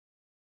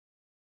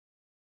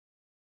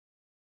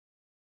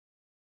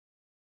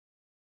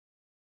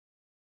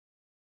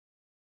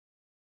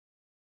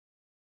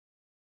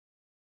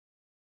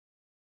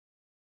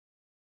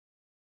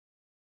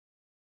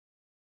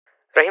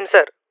Rahim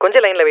sir,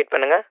 கொஞ்சம் லைனில் wait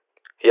பண்ணுங்க.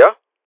 யா.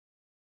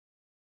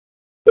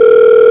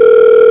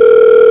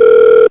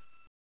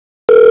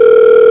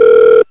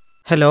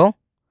 Hello,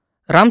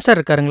 Ram sir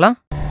இருக்காருங்களா?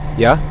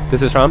 Yeah,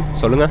 this is Ram.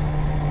 சொல்லுங்க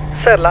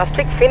சார். லாஸ்ட்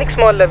வீக் ஃபீனிக்ஸ்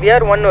மாலில்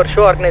VR1 ஒரு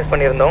ஷோ ஆர்கனைஸ்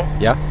பண்ணியிருந்தோம்.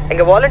 யா.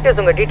 எங்கள் வாலண்டியர்ஸ்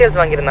உங்கள் டீட்டெயில்ஸ்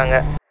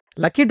வாங்கியிருந்தாங்க.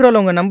 லக்கி ட்ராவில்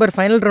உங்கள் நம்பர்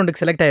ஃபைனல்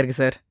ரவுண்டுக்கு செலக்ட் ஆயிருக்கு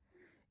sir.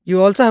 You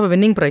also have a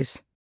winning price.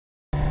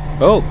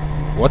 O,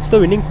 what's the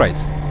winning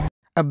price?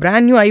 A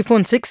brand new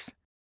iPhone 6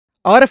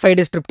 R a 5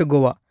 days trip to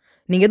Goa.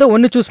 நீங்கள் ஏதோ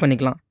ஒன்று சூஸ்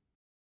பண்ணிக்கலாம்.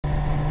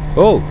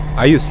 ஓ,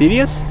 ஆர் யூ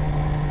சீரியஸ்?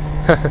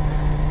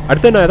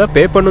 அடுத்து நான் ஏதாவது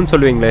பே பண்ணணும்னு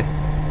சொல்லுவீங்களே.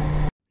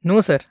 நோ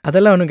சார்,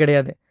 அதெல்லாம் ஒன்றும்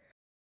கிடையாது.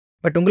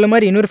 பட் உங்களை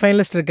மாதிரி இன்னொரு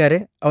ஃபைனலிஸ்ட் இருக்காரு.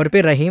 அவர்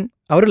பேர் ரஹீம்.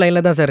 அவரும்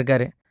லைனில் தான் சார்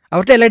இருக்காரு.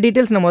 அவர்கிட்ட எல்லா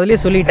டீட்டெயில்ஸ் நான் முதலே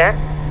சொல்லிட்டேன்.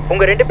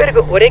 உங்கள் 2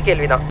 பேருக்கு ஒரே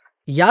கேள்வி தான்.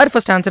 யார்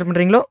ஃபர்ஸ்ட் ஆன்சர்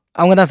பண்ணுறீங்களோ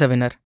அவங்க தான் sir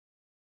winner.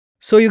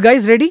 So you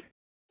guys ready?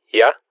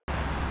 Yeah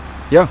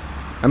yeah,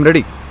 I'm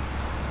ready.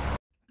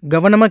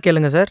 கவனமாக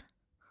கேளுங்க சார்.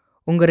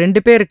 உங்கள்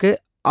 2 பேருக்கு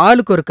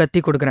ஆளுக்கு ஒரு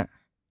கத்தி கொடுக்குறேன்.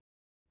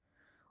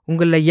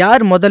 உங்களில்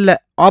யார் முதல்ல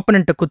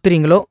ஆப்பனண்ட்டை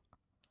குத்துறீங்களோ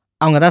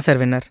அவங்க தான் சார்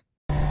வின்னர்.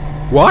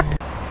 வாட்?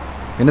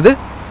 என்னது?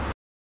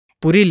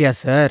 புரியலையா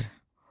சார்?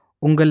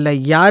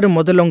 உங்களில் யார்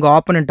முதல்ல உங்கள்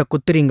ஆப்பனண்ட்டை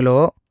குத்துறீங்களோ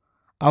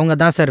அவங்க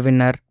தான் சார்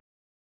வின்னர்.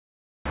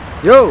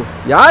 யோ,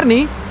 யார் நீ?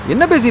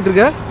 என்ன பேசிட்டு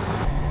இருக்க?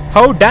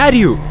 How dare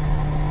you?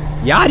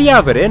 யார்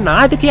அவரு?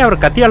 நான் அதுக்கே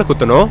அவர் கத்தியால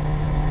குத்தணும்?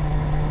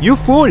 You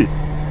pool!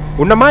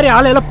 உன்ன மாதிரி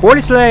ஆளையெல்லாம்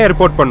போலீஸ்ல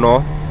ரிப்போர்ட்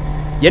பண்ணோம்.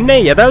 என்ன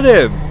ஏதாவது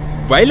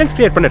வயலன்ஸ்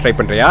கிரியேட் பண்ண ட்ரை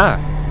பண்றியா?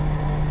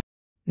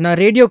 நான்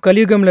ரேடியோ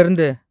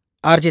கலியுகம்லேருந்து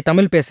ஆர்ஜே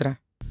தமிழ் பேசுகிறேன்.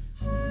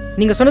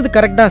 நீங்கள் சொன்னது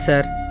கரெக்ட் தான்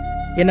சார்.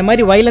 என்ன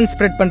மாதிரி வயலன்ஸ்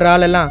ஸ்ப்ரெட் பண்ணுற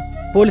ஆளெல்லாம்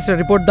போலீஸில்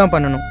ரிப்போர்ட் தான்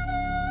பண்ணணும்.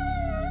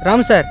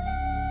 ராம் சார்,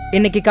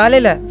 இன்னைக்கு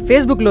காலையில்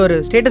ஃபேஸ்புக்கில் ஒரு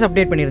ஸ்டேட்டஸ்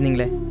அப்டேட்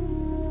பண்ணியிருந்தீங்களே,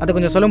 அதை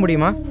கொஞ்சம் சொல்ல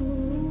முடியுமா?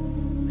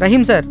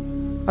 ரஹீம் சார்,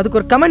 அதுக்கு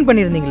ஒரு கமெண்ட்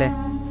பண்ணியிருந்தீங்களே,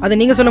 அதை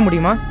நீங்கள் சொல்ல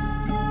முடியுமா?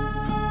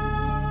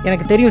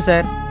 எனக்கு தெரியும்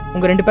சார்,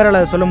 உங்கள் 2 பேரால்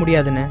அதை சொல்ல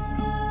முடியாதுன்னு.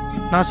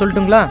 நான்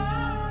சொல்லட்டுங்களா?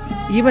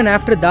 Even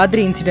after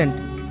Dadri incident,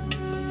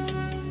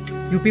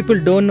 you people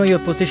don't know your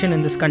position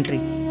in this country.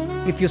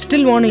 If you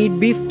still want to eat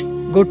beef,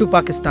 go to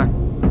Pakistan.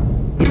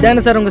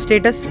 இதானே சார் உங்கள்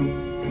ஸ்டேட்டஸ்?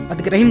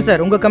 அதுக்கு ரஹீம்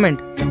சார் உங்கள் comment,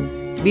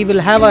 we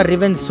will have our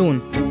revenge soon.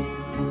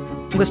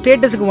 உங்கள்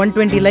ஸ்டேட்டஸுக்கு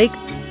 120 like,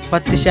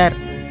 10 share.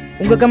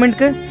 உங்கள்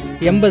கமெண்ட்க்கு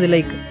 80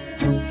 like.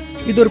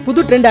 இது ஒரு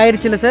புது trend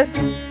ஆயிடுச்சுல்ல sir?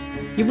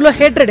 இவ்வளோ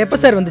ஹேட்ரட் எப்போ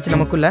சார் வந்துச்சு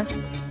நமக்குள்ள?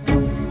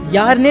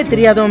 யாருன்னே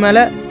தெரியாதவன்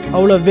மேலே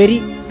அவ்வளோ வெறி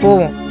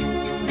போவோம்.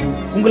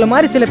 உங்களை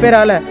மாதிரி சில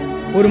பேரால்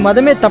ஒரு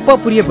மதமே தப்பாக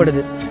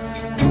புரியப்படுது.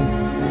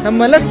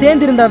 நம்ம எல்லாம்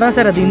சேர்ந்திருந்தா தான்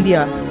சார் அது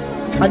இந்தியா.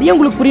 அதையும்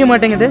உங்களுக்கு புரிய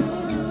மாட்டேங்குது.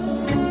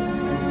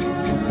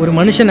 ஒரு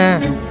மனுஷனை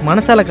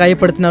மனசால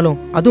காயப்படுத்தினாலும்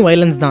அதுவும்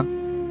வயலன்ஸ் தான்.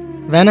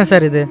 வேணாம்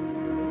சார், இது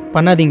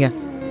பண்ணாதீங்க.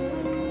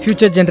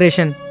 ஃப்யூச்சர்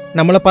ஜென்ரேஷன்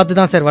நம்மளை பார்த்து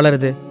தான் சார்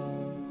வளருது.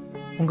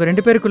 உங்கள்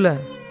 2 பேருக்குள்ள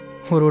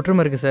ஒரு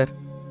ஒற்றுமை இருக்குது சார்.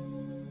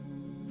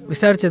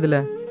 விசாரிச்சதில்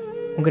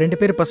உங்கள் 2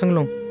 பேர்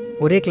பசங்களும்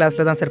ஒரே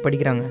கிளாஸில் தான் சார்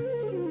படிக்கிறாங்க.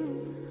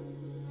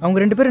 அவங்க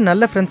 2 பேரும்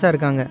நல்ல ஃப்ரெண்ட்ஸாக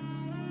இருக்காங்க.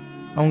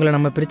 அவங்கள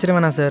நம்ம பிரிச்சிட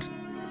வேணாம் சார்.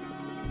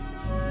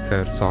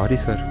 Sir, sorry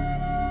sir.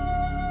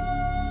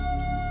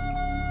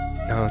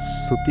 நான்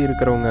சுற்றி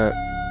இருக்கிறவங்க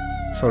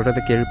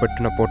சொல்கிறத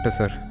கேள்விப்பட்டு நான் போட்டேன்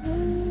சார்.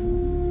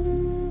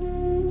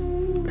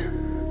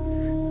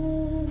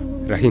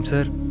 ரஹீம்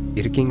சார்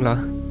இருக்கீங்களா?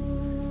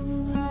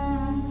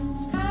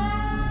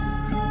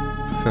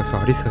 Sir,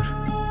 sorry sir.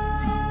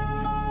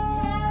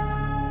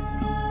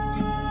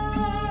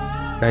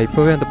 நான்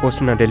இப்போவே அந்த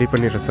போஸ்ட்டை நான் டெலீட்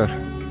பண்ணிடுறேன் sir.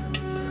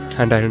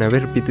 And I will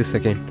never repeat this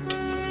again.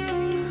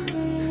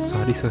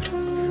 Sorry sir.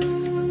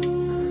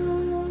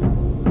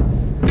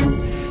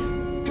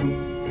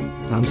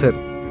 Ram sir,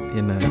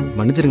 என்னை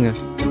மன்னிச்சிடுங்க.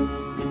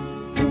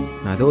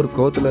 நான் ஏதோ ஒரு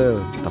கோவத்தில்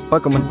தப்பாக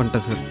கமெண்ட்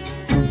பண்ணிட்டேன் சார்.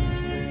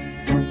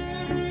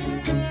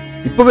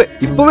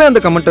 இப்போவே அந்த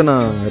கமெண்ட்டை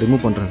நான்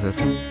ரிமூவ் பண்ணுறேன் சார்.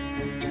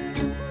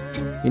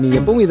 இனி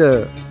எப்பவும் இதை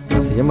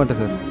நான் செய்ய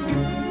மாட்டேன் sir.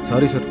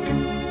 Sorry sir.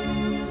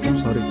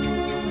 Sorry.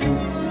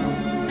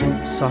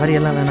 Sorry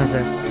எல்லாம் வேணாம்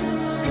சார்.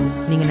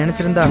 நீங்கள்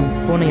நினச்சிருந்தா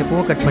ஃபோனை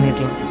எப்போவும் கட்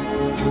பண்ணியிருக்கலாம்.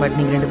 பட்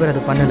நீங்கள் 2 பேரும்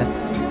அதை பண்ணலை.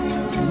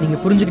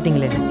 நீங்கள்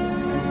புரிஞ்சுக்கிட்டீங்களே,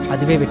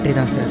 அதுவே வெற்றி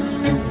தான் சார்.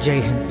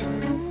 ஜெய் ஹிந்த்.